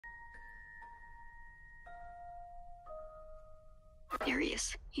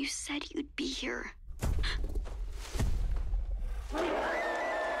Darius, you said you'd be here.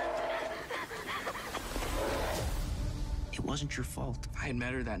 It wasn't your fault. If I had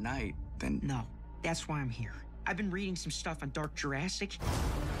met her that night, then... No, that's why I'm here. I've been reading some stuff on Dark Jurassic.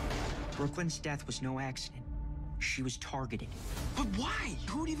 Brooklyn's death was no accident. She was targeted. But why?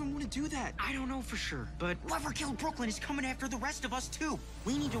 Who would even want to do that? I don't know for sure, but whoever killed Brooklyn is coming after the rest of us, too.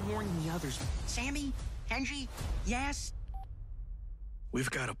 We need to warn the others. Sammy, Kenji, Yas. We've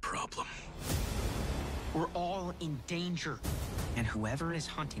got a problem. We're all in danger. And whoever is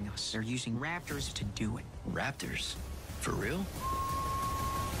hunting us, they're using raptors to do it. Raptors? For real?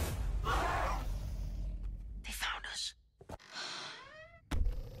 They found us.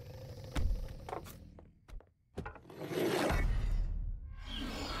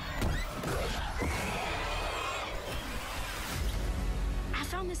 I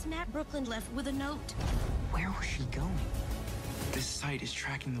found this map Brooklyn left with a note. Where was she going? This site is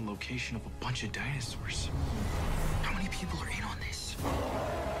tracking the location of a bunch of dinosaurs. How many people are in on this?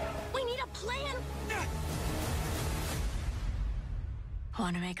 We need a plan!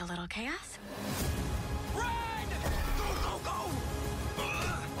 Want to make a little chaos? Run! Go, go, go!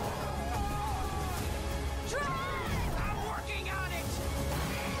 Drive! I'm working on it!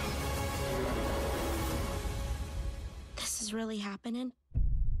 This is really happening?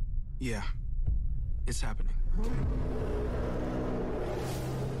 Yeah, it's happening.